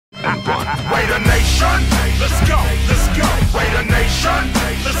run. Raider Nation, let's go, let's go. Raider Nation,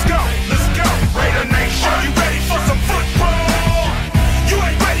 let's go, let's go. Raider Nation, are you ready for some football? You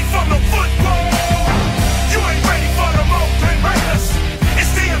ain't ready for no football. You ain't ready for the Oakland Raiders.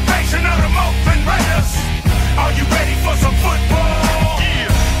 It's the invasion of the Oakland Raiders. Are you ready for some football?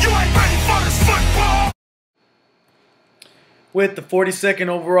 You ain't ready for this football. With the 42nd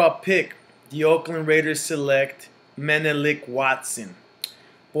overall pick, the Oakland Raiders select Menelik Watson.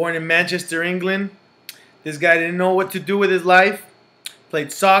 Born in Manchester, England, this guy didn't know what to do with his life.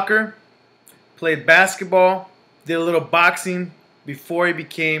 Played soccer, played basketball, did a little boxing before he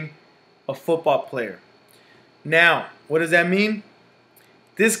became a football player. Now, what does that mean?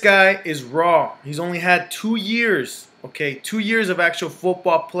 This guy is raw. He's only had 2 years, okay, 2 years of actual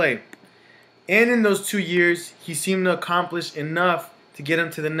football play. And in those 2 years, he seemed to accomplish enough to get him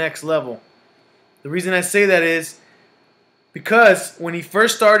to the next level. The reason I say that is because when he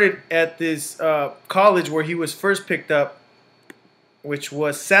first started at this college where he was first picked up, which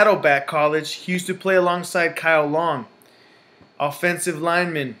was Saddleback College, he used to play alongside Kyle Long, offensive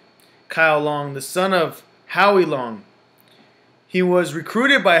lineman Kyle Long, the son of Howie Long. He was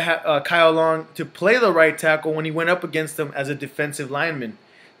recruited by Kyle Long to play the right tackle when he went up against him as a defensive lineman.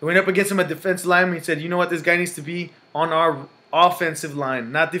 He went up against him, a defensive lineman. He said, you know what, this guy needs to be on our offensive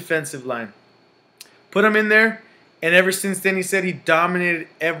line, not defensive line. Put him in there, and ever since then, he said he dominated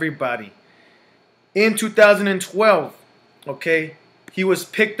everybody. In 2012, okay, he was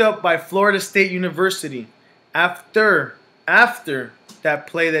picked up by Florida State University after that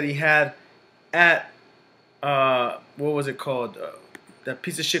play that he had at, what was it called? That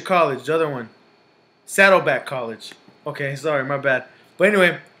piece of shit college, the other one. Saddleback College. Okay, sorry, my bad. But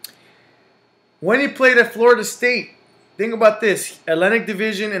anyway, when he played at Florida State, think about this. Atlantic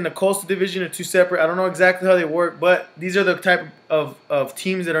Division and the Coastal Division are two separate. I don't know exactly how they work, but these are the type of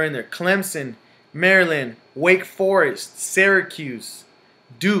teams that are in there. Clemson, Maryland, Wake Forest, Syracuse,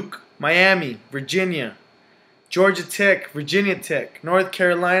 Duke, Miami, Virginia, Georgia Tech, Virginia Tech, North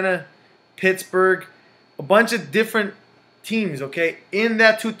Carolina, Pittsburgh, a bunch of different teams, okay? In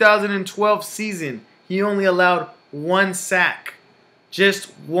that 2012 season, he only allowed 1 sack. Just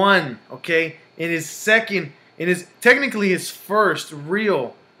one, okay? Technically his first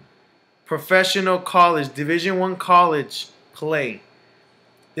real professional college, Division I college play.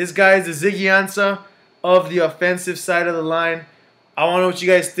 This guy is the Ziggy Ansah of the offensive side of the line. I want to know what you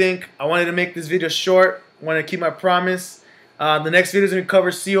guys think. I wanted to make this video short. I want to keep my promise. The next video is going to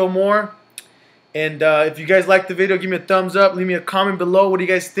cover C.O. Moore. And if you guys like the video, give me a thumbs up. Leave me a comment below. What do you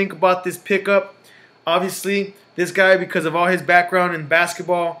guys think about this pickup? Obviously, this guy, because of all his background in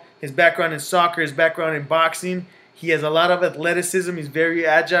basketball, his background in soccer, his background in boxing, he has a lot of athleticism. He's very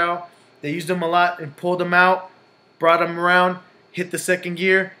agile. They used him a lot and pulled him out, brought him around, hit the second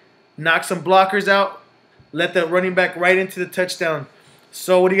gear, knocked some blockers out, let the running back right into the touchdown.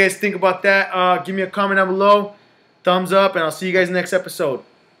 So what do you guys think about that? Give me a comment down below. Thumbs up, and I'll see you guys next episode.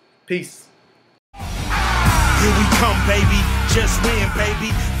 Peace. Here we come, baby. Just win,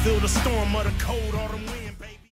 baby. Feel the storm of the cold autumn wind, baby.